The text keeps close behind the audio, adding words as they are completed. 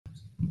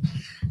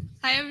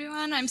Hi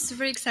everyone, I'm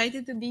super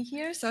excited to be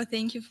here, so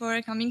thank you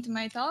for coming to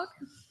my talk.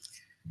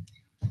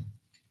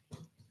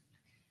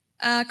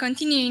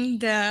 Continuing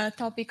the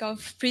topic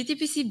of pretty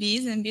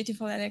PCBs and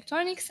beautiful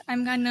electronics,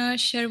 I'm gonna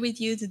share with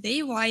you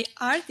today why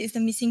art is the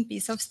missing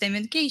piece of STEM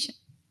education.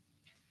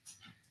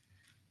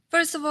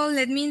 First of all,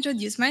 let me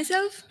introduce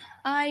myself.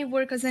 I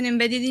work as an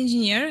embedded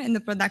engineer and a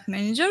product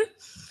manager.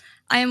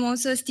 I am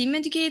also a STEAM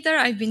educator.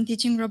 I've been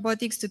teaching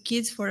robotics to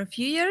kids for a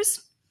few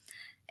years.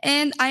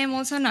 And I am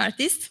also an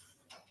artist.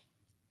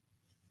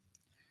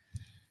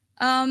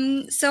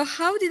 So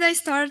how did I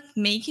start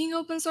making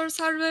open source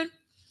hardware?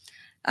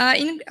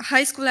 In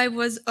high school, I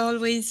was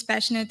always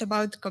passionate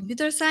about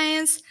computer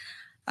science,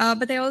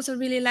 but I also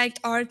really liked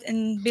art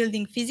and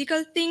building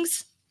physical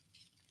things.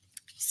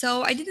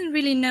 So I didn't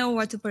really know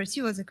what to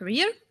pursue as a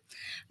career,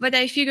 but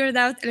I figured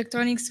out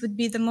electronics would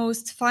be the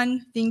most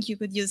fun thing you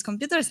could use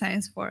computer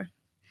science for.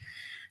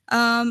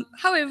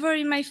 However,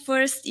 in my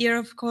first year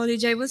of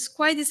college, I was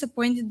quite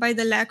disappointed by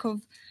the lack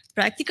of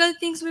practical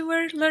things we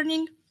were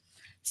learning.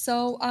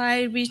 So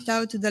I reached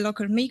out to the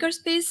local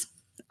makerspace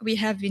we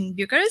have in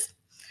Bucharest,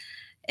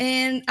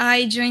 and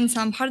I joined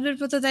some hardware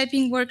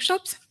prototyping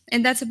workshops.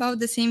 And that's about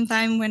the same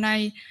time when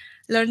I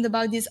learned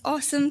about these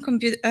awesome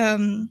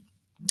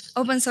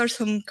open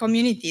source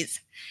communities.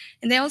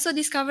 And I also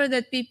discovered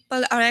that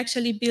people are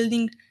actually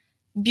building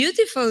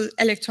beautiful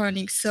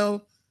electronics.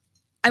 So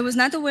I was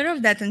not aware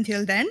of that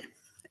until then.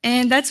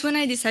 And that's when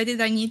I decided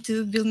I need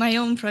to build my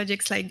own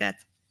projects like that.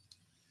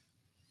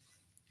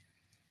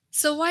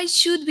 So why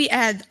should we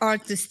add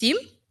art to STEAM?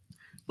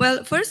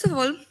 Well, first of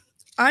all,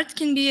 art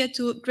can be a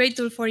great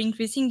tool for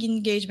increasing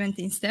engagement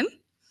in STEM.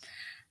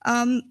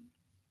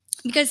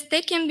 Because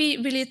tech can be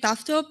really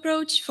tough to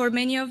approach for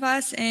many of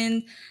us,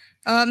 and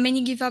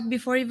many give up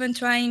before even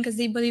trying because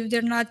they believe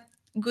they're not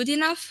good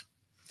enough.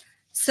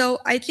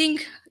 So I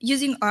think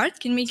using art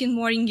can make it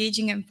more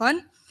engaging and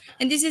fun.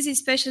 And this is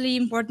especially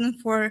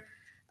important for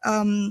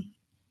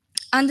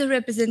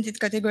underrepresented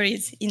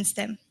categories in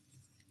STEM.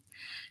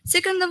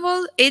 Second of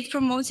all, it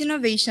promotes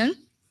innovation.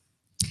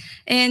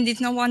 And it's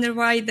no wonder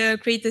why the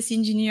greatest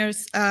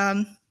engineers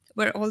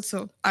were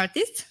also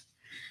artists.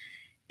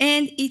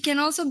 And it can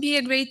also be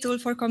a great tool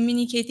for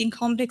communicating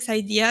complex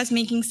ideas,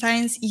 making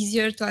science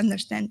easier to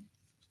understand.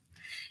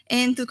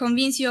 And to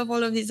convince you of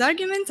all of these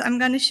arguments, I'm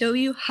going to show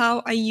you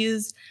how I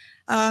use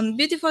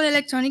beautiful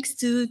electronics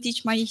to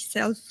teach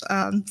myself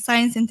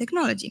science and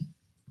technology.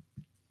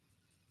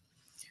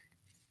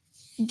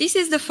 This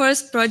is the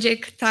first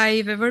project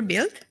I've ever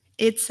built.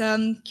 It's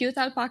a cute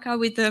alpaca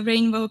with a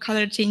rainbow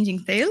color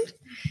changing tail.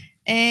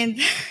 And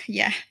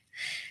yeah,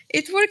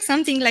 it works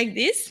something like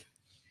this.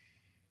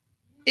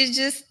 It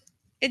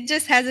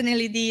just has an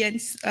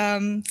LED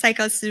and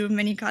cycles through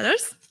many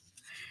colors.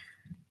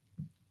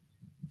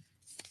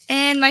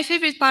 And my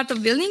favorite part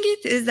of building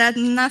it is that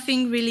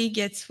nothing really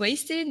gets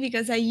wasted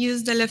because I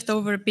use the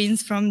leftover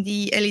pins from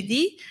the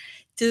LED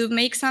to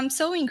make some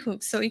sewing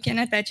hooks so you can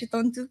attach it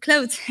onto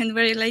clothes and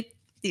wear it like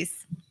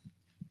this.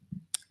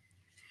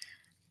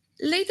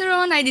 Later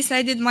on, I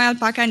decided my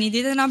alpaca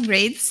needed an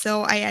upgrade,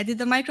 so I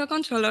added a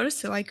microcontroller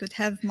so I could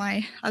have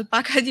my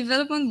alpaca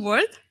development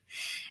board.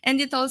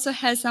 And it also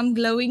has some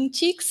glowing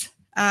cheeks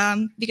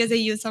because I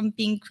use some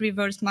pink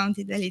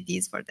reverse-mounted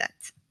LEDs for that.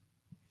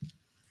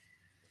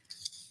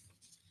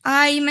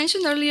 I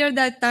mentioned earlier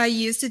that I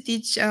used to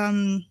teach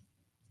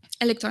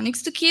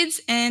electronics to kids,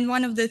 and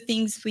one of the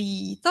things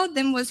we taught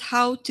them was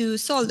how to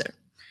solder.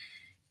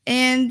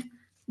 And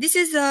this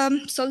is a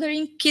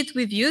soldering kit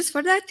we've used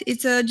for that.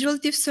 It's a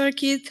dual-tip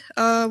circuit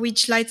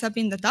which lights up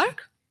in the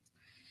dark.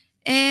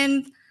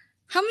 And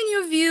how many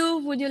of you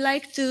would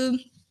like to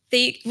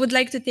take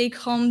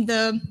home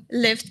the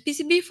left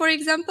PCB, for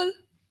example?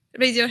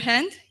 Raise your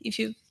hand if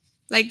you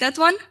like that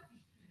one.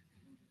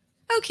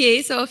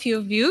 Okay, so a few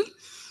of you.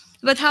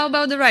 But how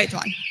about the right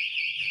one?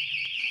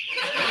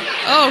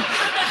 Oh.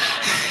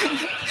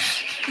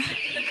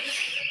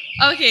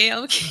 Okay.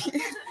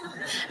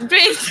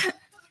 Great.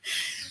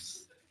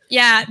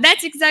 Yeah,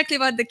 that's exactly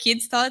what the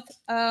kids thought.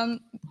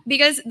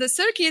 Because the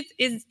circuit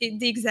is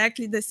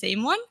exactly the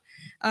same one.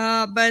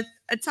 But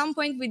at some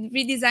point we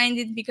redesigned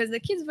it because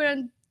the kids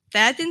weren't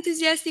that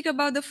enthusiastic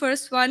about the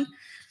first one.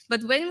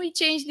 But when we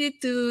changed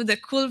it to the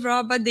cool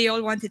robot, they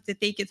all wanted to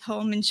take it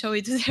home and show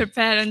it to their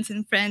parents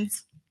and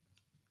friends.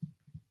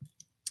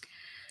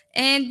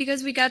 And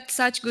because we got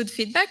such good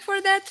feedback for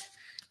that,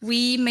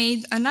 we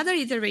made another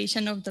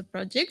iteration of the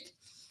project,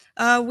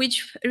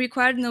 which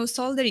required no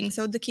soldering.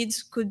 So the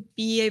kids could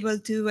be able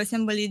to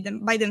assemble it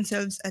by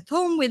themselves at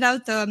home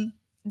without the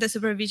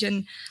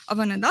supervision of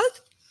an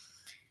adult.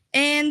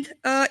 And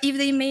if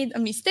they made a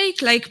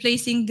mistake, like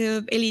placing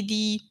the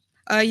LED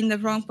in the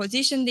wrong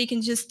position, they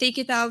can just take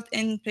it out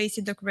and place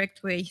it the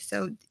correct way.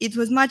 So it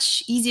was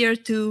much easier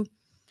to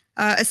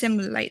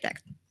assemble like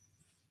that.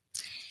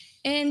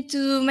 And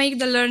to make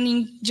the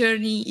learning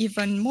journey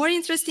even more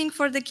interesting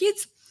for the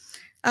kids,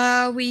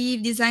 we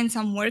designed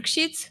some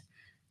worksheets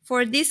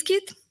for this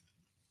kit.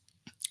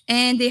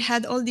 And they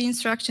had all the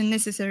instruction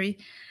necessary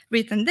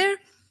written there.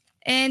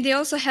 And they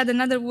also had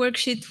another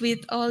worksheet with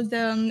all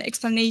the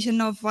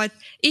explanation of what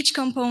each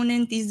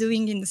component is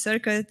doing in the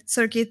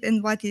circuit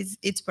and what is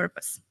its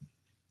purpose.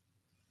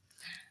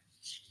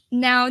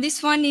 Now,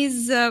 this one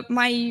is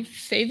my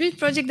favorite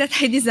project that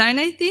I designed,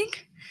 I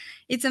think.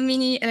 It's a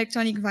mini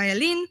electronic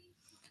violin,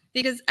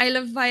 because I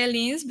love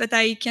violins, but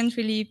I can't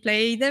really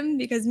play them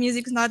because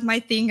music's not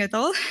my thing at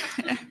all.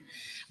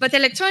 But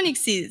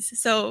electronics is.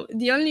 So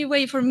the only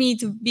way for me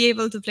to be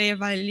able to play a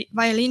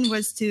violin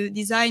was to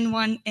design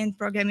one and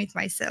program it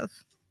myself.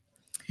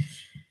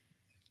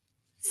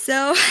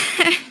 So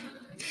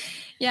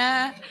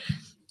yeah,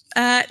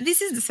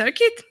 this is the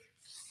circuit.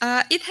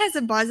 It has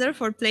a buzzer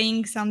for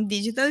playing some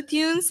digital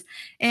tunes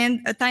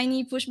and a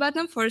tiny push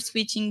button for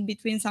switching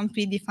between some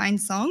predefined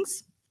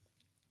songs.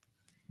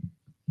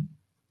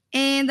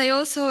 And I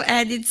also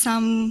added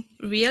some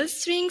real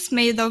strings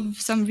made of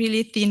some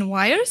really thin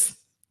wires.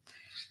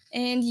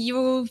 And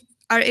you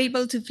are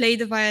able to play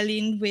the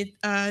violin with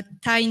a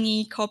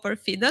tiny copper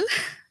fiddle,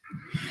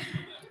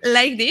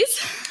 like this.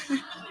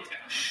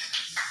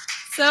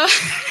 So,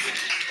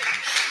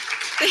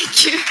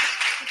 thank you.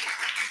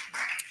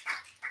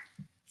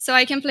 So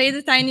I can play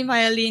the tiny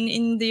violin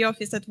in the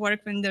office at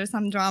work when there's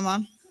some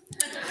drama.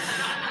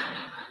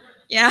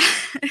 Yeah.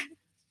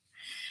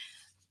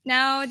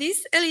 Now,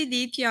 this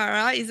LED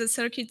tiara is a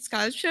circuit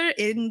sculpture,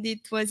 and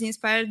it was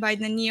inspired by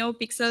the Neo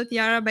Pixel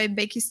tiara by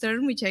Becky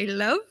Stern, which I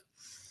love.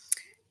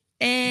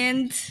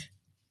 And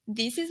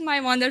this is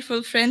my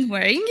wonderful friend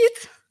wearing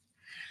it.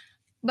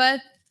 But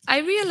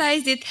I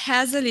realized it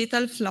has a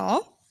little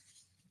flaw.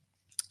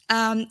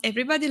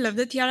 Everybody loved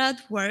the tiara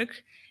at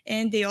work,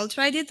 and they all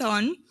tried it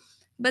on.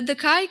 But the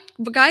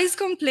guys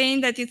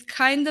complained that it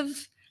kind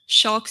of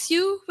shocks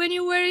you when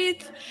you wear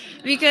it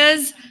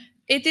because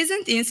it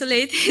isn't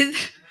insulated.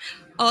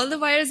 All the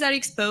wires are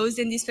exposed,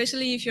 and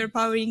especially if you're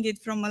powering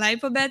it from a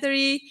LiPo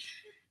battery,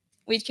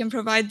 which can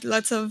provide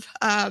lots of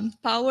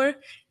power,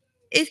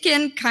 it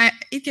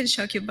can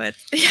shock you. But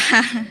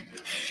yeah,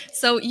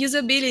 so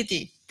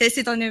usability, test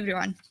it on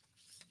everyone.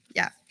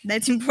 Yeah,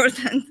 that's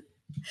important.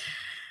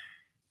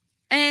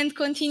 And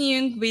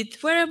continuing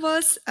with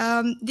wearables,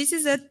 this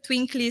is a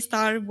twinkly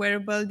star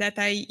wearable that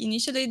I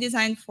initially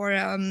designed for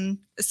a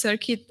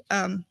circuit,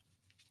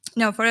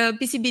 for a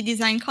PCB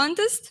design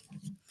contest.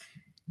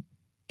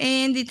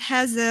 And it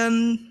has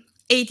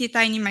 80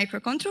 tiny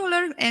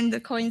microcontroller and a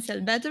coin cell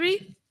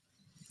battery.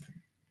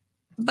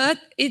 But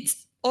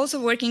it's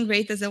also working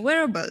great as a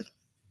wearable.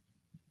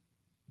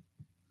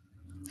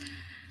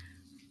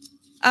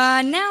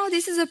 Now,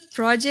 this is a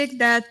project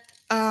that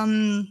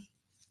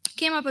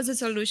came up as a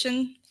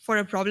solution for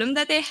a problem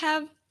that I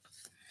have,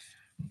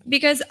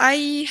 because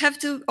I have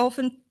to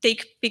often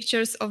take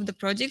pictures of the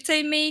projects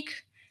I make.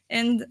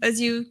 And as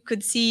you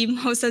could see,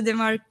 most of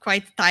them are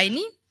quite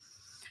tiny.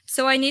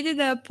 So I needed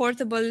a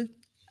portable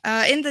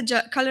and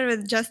the color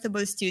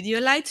adjustable studio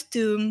light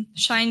to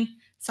shine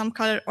some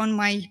color on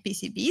my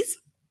PCBs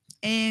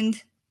and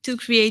to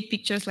create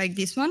pictures like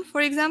this one,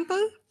 for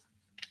example.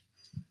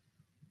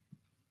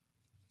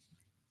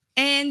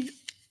 And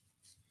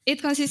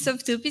it consists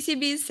of two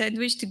PCBs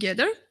sandwiched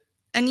together,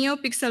 a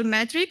NeoPixel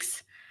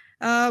matrix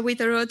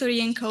with a rotary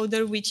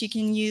encoder, which you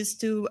can use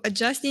to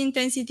adjust the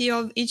intensity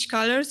of each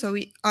color, so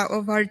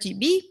of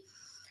RGB.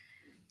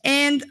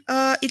 And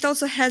it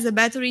also has a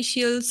battery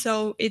shield,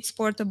 so it's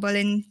portable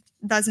and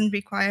doesn't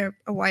require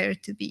a wire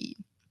to be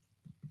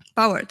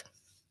powered.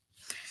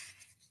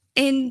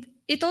 And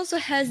it also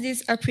has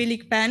this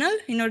acrylic panel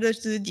in order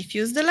to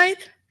diffuse the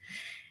light.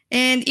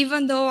 And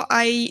even though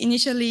I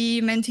initially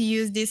meant to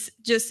use this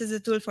just as a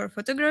tool for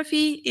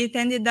photography, it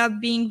ended up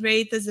being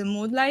great as a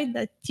mood light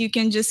that you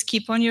can just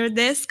keep on your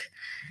desk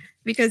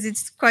because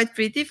it's quite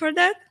pretty for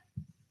that.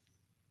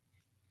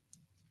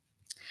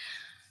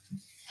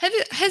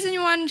 Has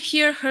anyone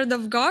here heard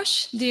of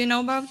GOSH? Do you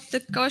know about the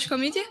GOSH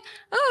community?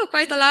 Oh,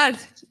 quite a lot.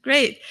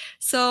 Great.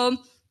 So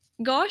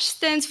GOSH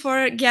stands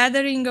for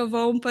Gathering of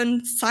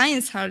Open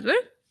Science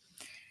Hardware.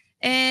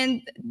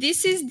 And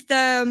this is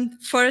the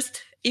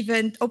first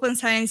event, open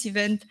science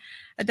event,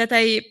 that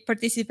I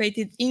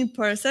participated in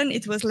person.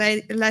 It was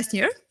last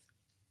year.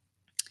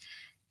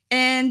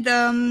 And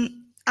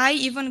I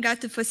even got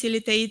to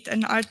facilitate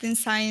an art and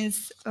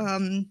science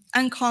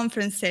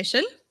unconference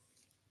session.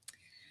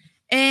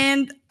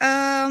 And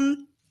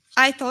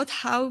I taught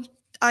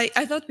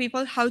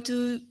people how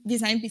to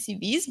design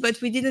PCBs,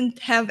 but we didn't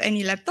have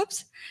any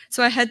laptops.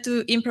 So I had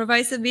to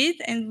improvise a bit,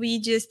 and we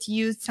just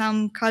used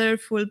some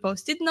colorful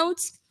Post-it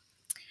notes.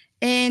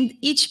 And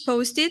each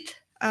Post-it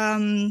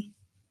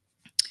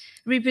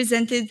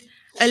represented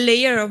a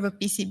layer of a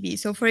PCB.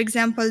 So for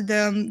example,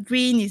 the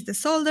green is the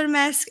solder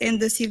mask and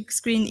the silk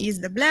screen is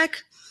the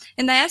black.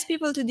 And I asked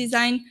people to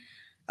design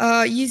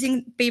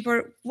using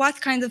paper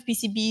what kind of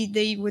PCB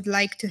they would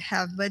like to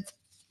have, but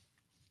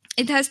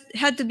it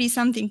had to be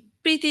something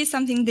pretty,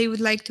 something they would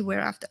like to wear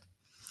after.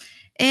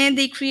 And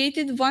they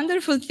created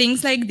wonderful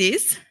things like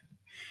this.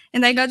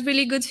 And I got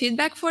really good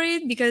feedback for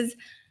it because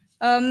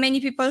many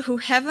people who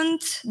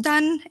haven't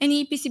done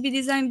any PCB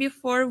design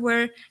before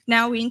were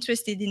now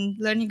interested in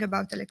learning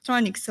about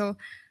electronics. So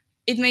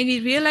it made me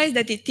realize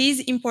that it is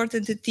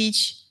important to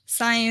teach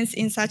science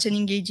in such an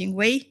engaging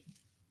way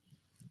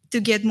to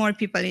get more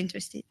people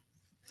interested.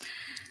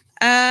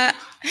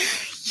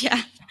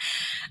 Yeah.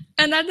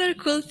 Another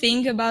cool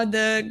thing about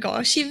the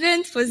Gosh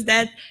event was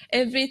that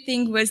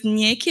everything was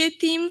Nieke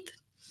themed.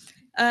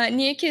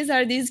 Niekes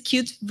are these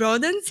cute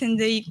rodents and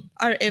they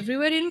are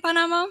everywhere in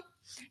Panama.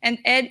 And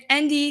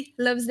Andy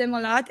loves them a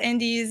lot.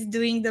 Andy is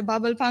doing the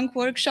bubble punk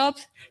workshop,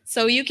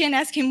 so you can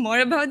ask him more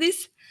about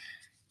this.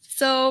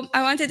 So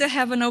I wanted to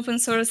have an open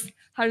source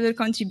hardware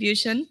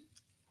contribution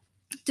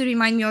to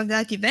remind me of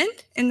that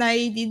event, and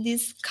I did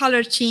this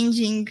color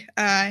changing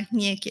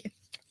Nieke.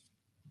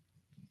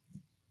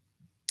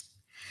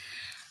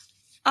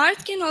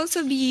 Art can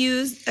also be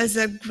used as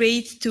a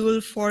great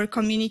tool for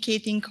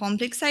communicating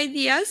complex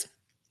ideas.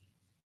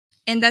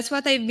 And that's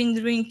what I've been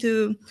doing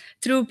through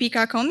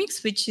Pika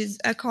Comics, which is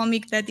a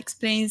comic that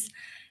explains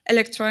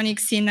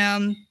electronics in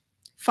a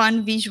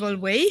fun visual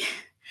way.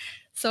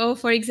 So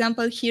for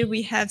example, here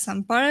we have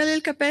some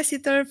parallel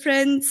capacitor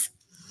friends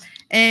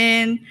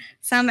and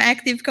some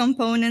active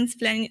components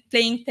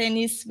playing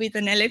tennis with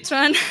an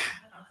electron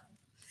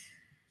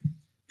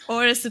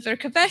or a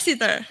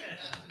supercapacitor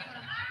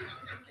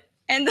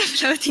and a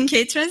floating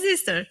gate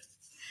transistor.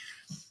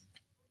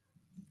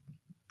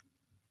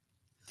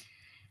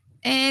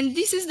 And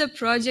this is the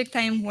project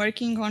I'm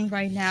working on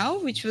right now,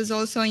 which was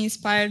also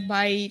inspired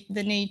by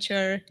the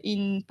nature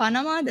in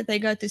Panama that I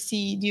got to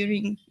see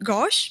during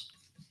Gosh.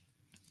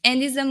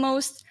 And it's the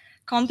most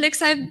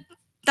complex I've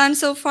done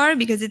so far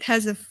because it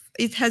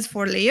has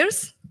 4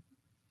 layers.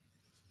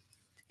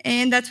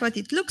 And that's what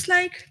it looks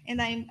like.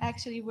 And I'm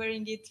actually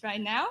wearing it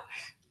right now.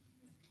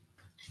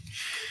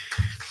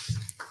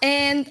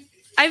 And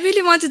I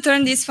really want to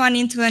turn this fun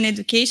into an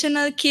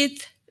educational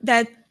kit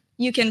that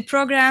you can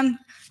program,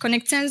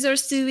 connect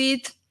sensors to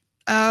it,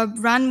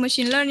 run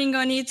machine learning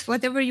on it,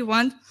 whatever you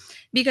want,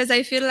 because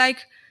I feel like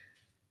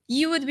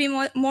you would be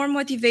more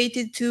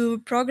motivated to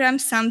program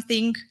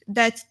something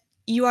that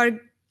you are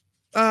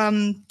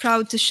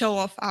proud to show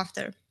off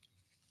after.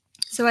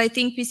 So I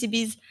think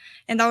PCBs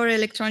and our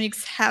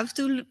electronics have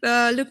to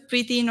look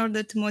pretty in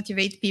order to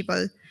motivate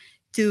people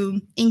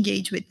to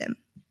engage with them.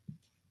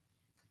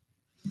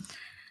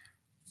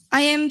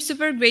 I am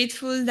super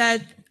grateful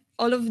that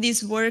all of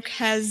this work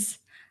has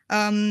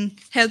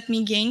helped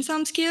me gain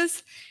some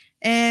skills,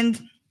 and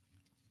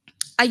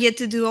I get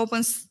to do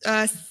open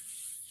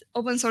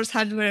source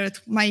hardware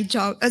as my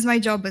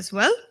job as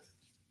well.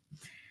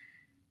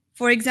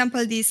 For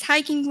example, this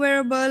hiking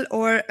wearable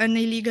or an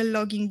illegal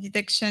logging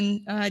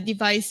detection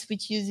device,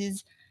 which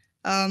uses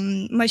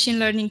machine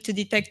learning to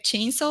detect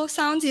chainsaw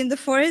sounds in the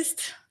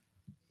forest.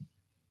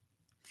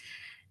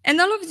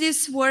 And all of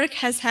this work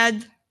has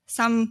had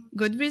some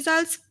good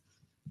results.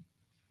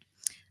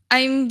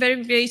 I'm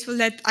very grateful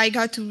that I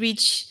got to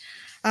reach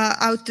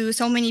out to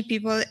so many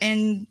people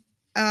and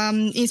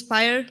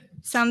inspire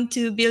some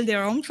to build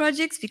their own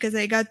projects, because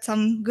I got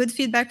some good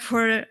feedback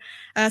for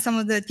some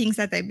of the things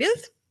that I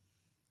built.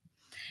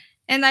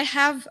 And I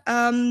have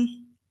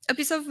a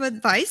piece of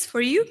advice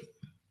for you.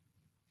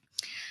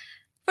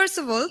 First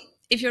of all,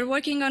 if you're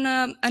working on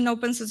an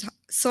open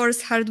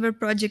source hardware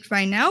project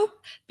right now,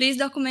 please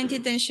document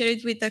it and share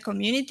it with the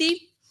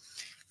community.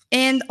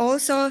 And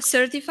also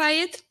certify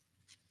it,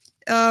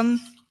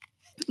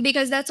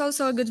 because that's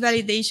also a good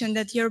validation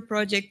that your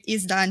project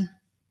is done.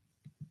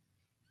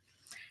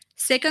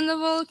 Second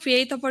of all,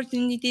 create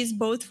opportunities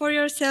both for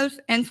yourself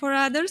and for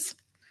others,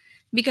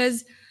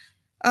 because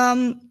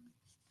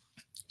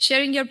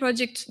sharing your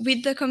project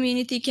with the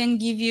community can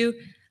give you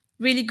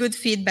really good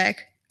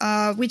feedback,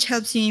 which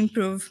helps you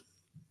improve.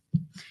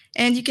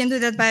 And you can do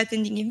that by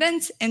attending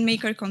events and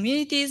maker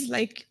communities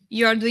like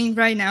you are doing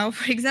right now,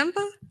 for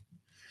example.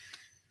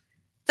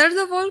 Third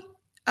of all,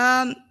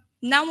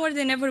 now more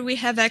than ever, we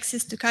have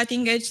access to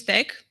cutting edge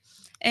tech,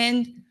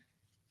 and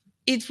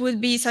it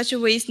would be such a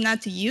waste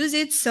not to use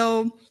it.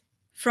 So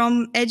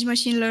from edge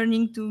machine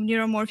learning to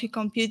neuromorphic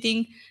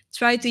computing,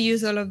 try to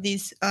use all of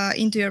these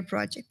into your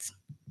projects.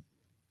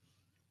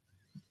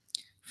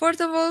 Fourth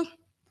of all,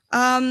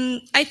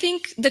 I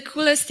think the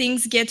coolest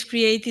things get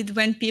created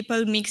when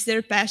people mix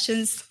their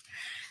passions.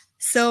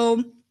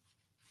 So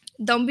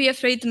don't be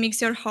afraid to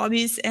mix your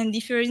hobbies. And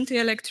if you're into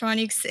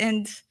electronics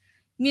and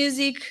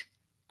music,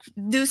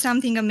 do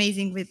something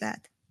amazing with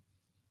that.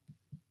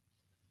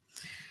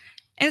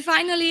 And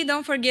finally,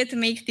 don't forget to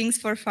make things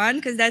for fun,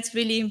 because that's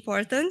really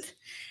important.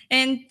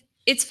 And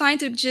it's fine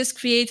to just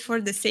create for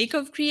the sake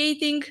of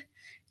creating.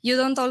 You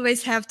don't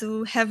always have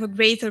to have a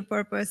greater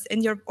purpose,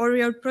 and your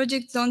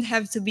projects don't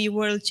have to be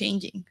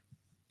world-changing.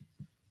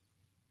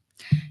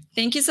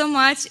 Thank you so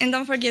much, and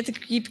don't forget to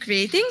keep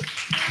creating.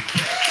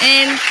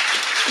 And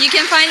you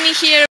can find me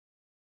here